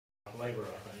labor,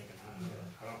 I think, and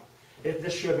I don't,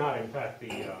 this should not impact the,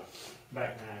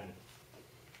 back nine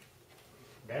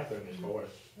bathroom as far as.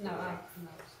 No, it's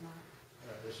not.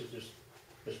 This is just,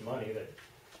 this money that,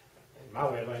 in my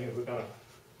way of thinking, we're gonna,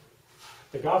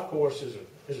 the golf course is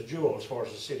a jewel as far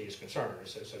as the city is concerned.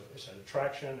 It's an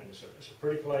attraction, and it's a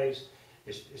pretty place.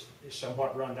 It's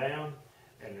somewhat run down,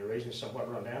 and the reason it's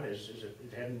somewhat run down is it we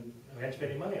hadn't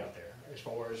spent any money out there as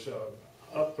far as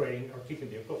upgrading or keeping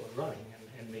the equipment running,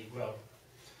 and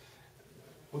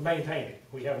we maintain it.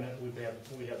 We have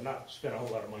not spent a whole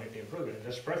lot of money to improve it. And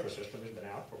this sprinkler system has been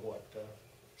out for what, 5,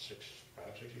 6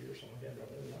 years, something like that. I don't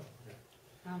really know.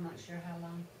 Yeah. I'm not sure how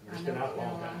long. It's been out a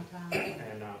long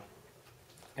time.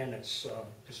 And it's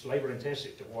labor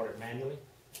intensive to water it manually,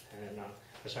 and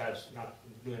besides not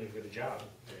doing a good job.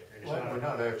 Well, we're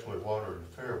not actually watering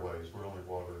the fairways, we're only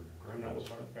watering the We're greens. not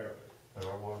watering the fairways. They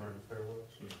are watering the fairways?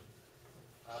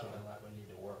 I feel like we need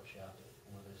to workshop it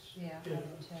with this. Yeah, I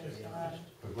would change a lot of.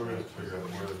 But we're gonna figure out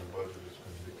where the budget is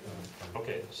gonna be coming from.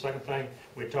 Okay, second thing,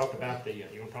 we talked about you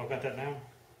want to talk about that now?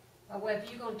 Well, if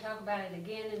you're gonna talk about it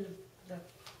again in the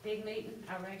big meeting,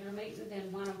 our regular meeting,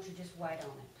 then why don't you just wait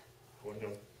on it? We're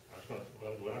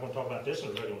not going to talk about this in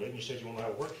the regular meeting. You said you want to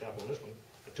have a workshop on this one.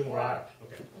 2 more items.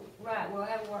 Okay. Right, we'll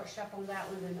have a workshop on that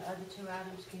one, and the other 2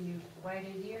 items, can you wait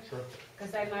in here? Sure.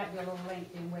 Because they might be a little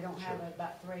lengthy, and we don't have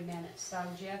about 3 minutes. So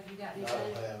Jeff, you got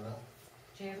anything?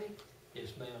 Jeremy?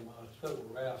 Yes, ma'am. I spoke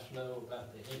with Ralph Snow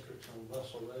about the entrance on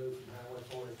Russell Road from Highway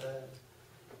 45.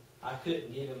 I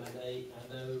couldn't give him a date.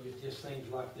 I know it just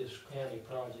seems like this county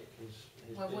project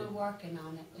has Well, been. we're working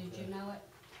on it. Did you know it?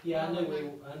 Yeah, I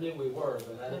knew we were,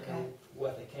 but I didn't Okay. know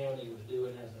what the county was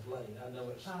doing as of late. I know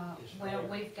it's Well, fair.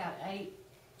 we've got 8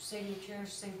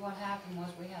 signatures. See, what happened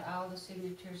was we had all the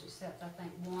signatures except I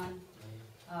think 1,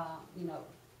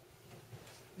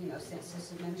 since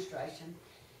this administration.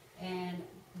 And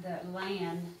the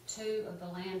land, 2 of the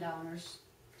landowners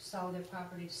sold their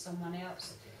property to someone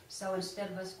else. So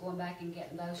instead of us going back and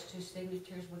getting those 2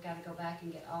 signatures, we gotta go back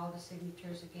and get all the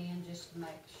signatures again, just to make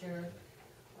sure,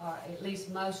 or at least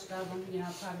most of them,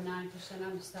 probably 90% of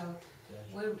them. So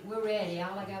we're ready.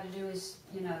 All I gotta do is,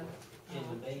 In the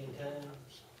meantime,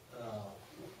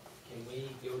 can we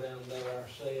go down there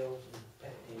ourselves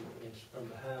and from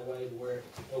the highway to where it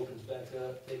opens back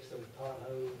up, fix those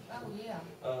potholes? oh yeah,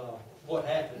 What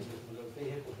happens is when the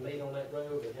vehicles meet on that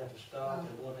road, they have to stop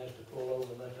and one has to pull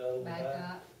over and let the other one back back.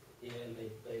 up, Yeah, and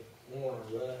they worn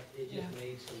a rut. It just Yeah.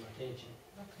 needs some attention.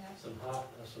 okay.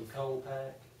 Some coal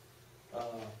pack.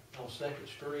 On 2nd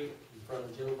Street, in front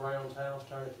of Joe Brown's house,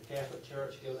 turn at the Catholic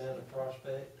Church, go down to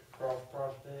Prospect,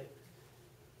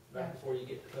 right before you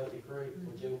get to Puppy Creek,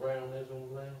 where Joe Brown lives on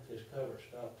the left, his cover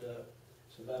stopped up.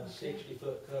 It's about a Okay.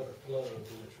 60-foot cover plugged,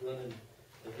 and it's running,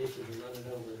 the ditches are running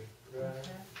over the drive.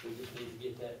 Okay. We just need to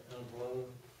get that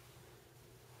unplugged.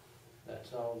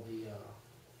 That's all the,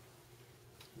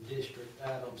 district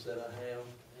items that I have.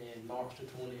 And March the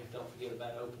 20th, don't forget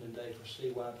about opening day for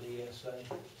CYBSA.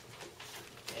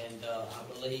 And I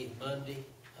believe Monday,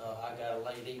 I got a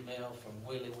late email from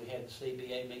Willie. We had the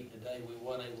CBA meeting today. We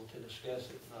weren't able to discuss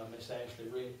it. Miss Ashley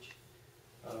Rich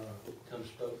come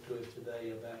spoke to us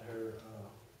today about her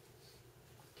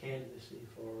candidacy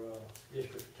for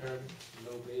district attorney in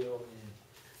Mobile.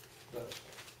 But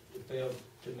we failed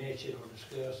to mention or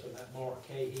discuss about Mark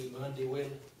Cahey Monday,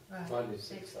 Willie. Right, Monday,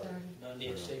 6:30. Monday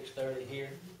at 6:30 here.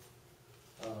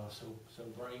 So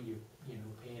bring your,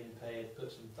 pen and pad, put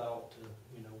some thought to,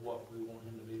 what we want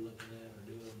him to be looking at or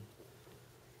doing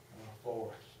for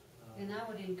us. And I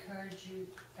would encourage you,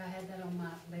 I had that on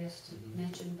my list to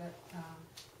mention, but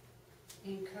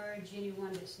encourage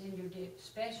anyone that's in your,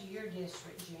 especially your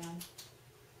district, Jim.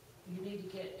 You need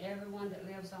to get everyone that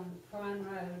lives on Prime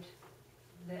Road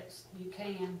you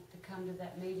can to come to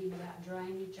that meeting about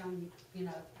drainage on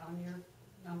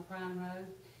Prime Road.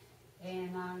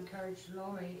 And I encourage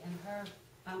Lori and her,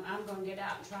 I'm gonna get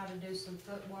out and try to do some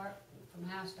footwork from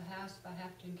house to house if I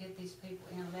have to, get these people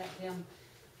in, let them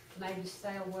maybe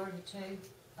say a word or 2,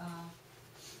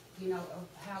 of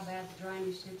how bad the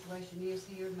drainage situation is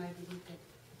here. Maybe we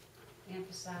could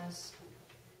emphasize,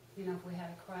 if we had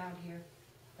a crowd here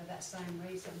for that same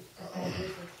reason, because that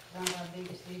is one of our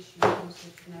biggest issues on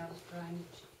Citronelle is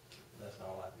drainage. That's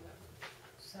all I can have.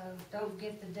 So don't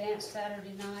forget the dance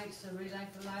Saturday night, so Relay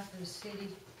for Life of the City,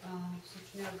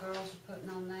 Citronelle girls are putting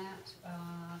on that.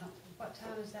 What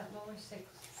time is that, Lori? 6?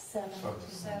 7.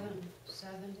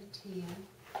 7 to 10.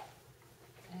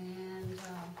 And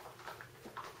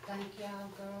thank y'all,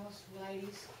 girls,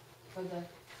 ladies, for the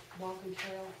walking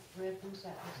trail ribbons.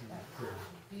 That was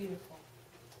beautiful.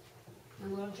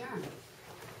 And we'll adjourn.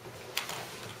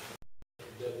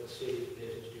 Douglas City,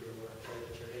 this is your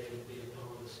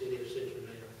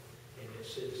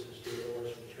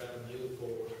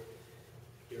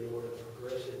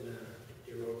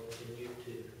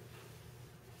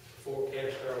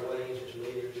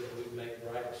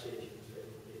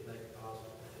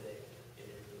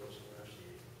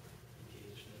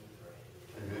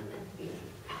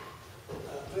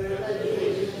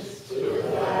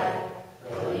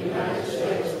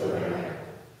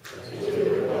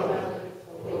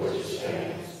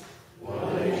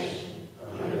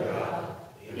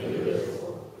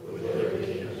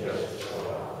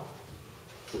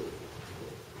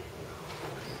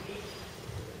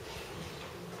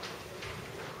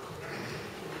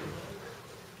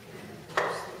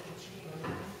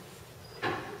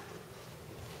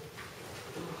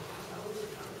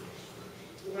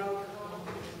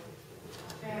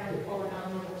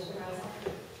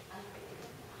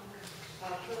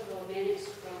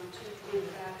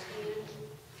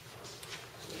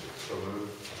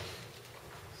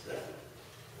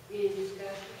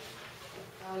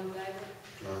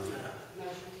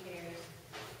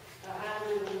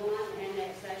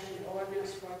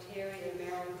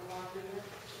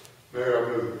Mayor, I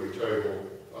move that we table,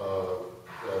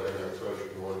 that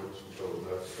annexation ordinance until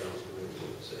the next council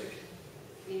meeting. Second.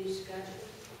 Any discussion?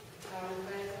 All in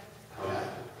favor?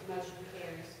 Motion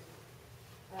carries.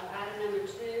 Item number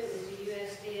 2 is the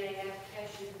USDA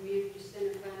application for community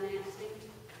center financing.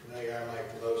 Mayor, I make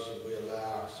the motion, we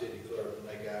allow our city clerk to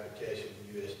make application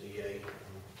to USDA on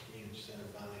community center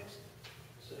financing.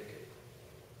 Second.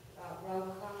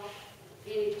 Roll call.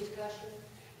 Any discussion?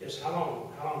 Yes, how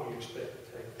long do you expect to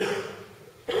take the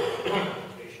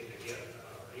application to get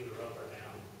either up or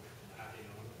down? How do you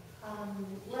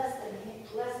know? Less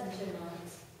than 2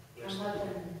 months. Less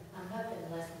than- I'm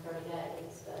hoping less than 30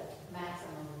 days, but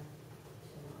maximum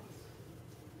 2 months.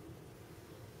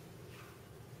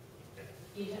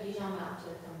 You talking about to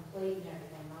complete and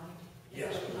everything, right?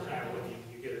 Yes, Is that from the what time you're when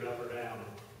talking you get it up or down.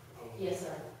 about? Yes,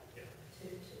 sir. Yeah. 2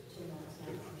 months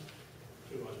 2 maximum. months.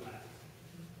 2 months max.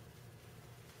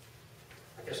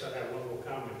 I guess I'd have one more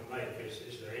comment to make.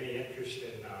 Is there any interest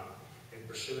in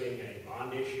pursuing a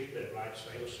bond issue that might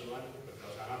save us some money?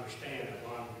 Because I understand the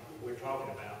bond we're talking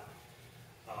about,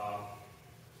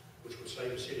 which would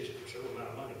save the city a considerable amount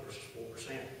of money versus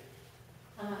 4%.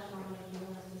 How much more money do you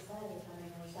want us to save? I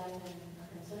mean, we're saving a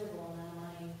considerable amount of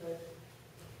money with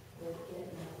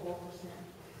getting a 4%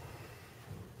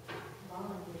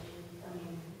 bond issue. I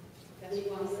mean, That's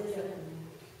one percent.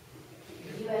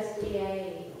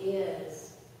 USDA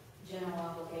is general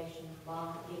obligation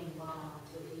bond, getting bond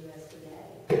to the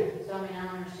USDA. So I mean, I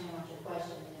don't understand what your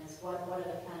question is. What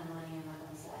other kind of money am I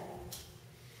going to save?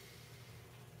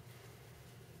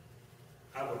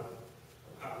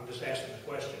 I'm just asking the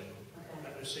question.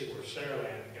 Okay, Let's see where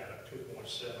Saraland got a 2.7%.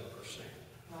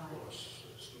 right. Plus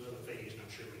some other fees, and I'm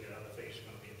sure we got other fees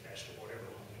going to be attached to whatever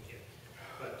loan we get.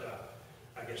 But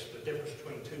I guess the difference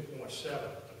between 2.7,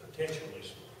 the potential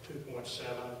is 2.7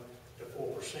 to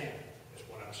 4% is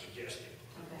what I'm suggesting.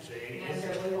 Is there any Okay. No, sir,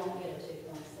 interest? we won't get a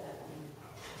 2.7.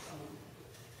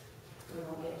 We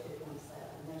won't get a 2.7.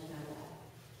 There's no way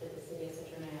that the city of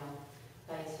Citronelle,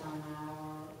 based on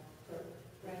our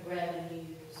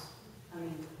revenues, I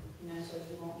mean, no, sir,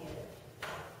 you won't get it.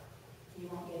 You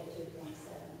won't get a 2.7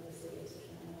 in the city of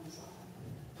Citronelle, I'm sorry.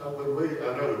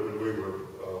 I know that when we were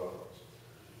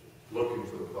looking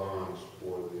for the bonds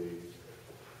for the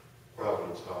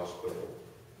Providence Hospital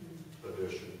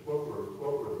addition, what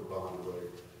were the bond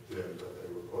rate then that they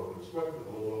were quoting? It's what, a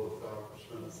little over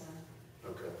 5%? Yes, sir.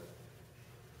 Okay.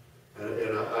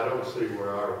 And I don't see where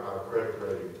our credit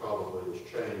rating probably has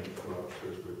changed much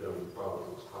since we've done the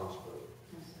Providence Hospital.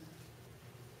 Yes, sir.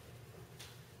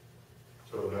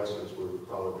 So in essence, we would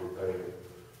probably be paying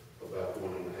about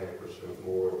 1.5%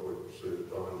 more if we pursue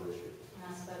the bond issue. And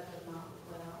I spoke with my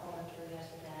auditor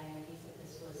yesterday,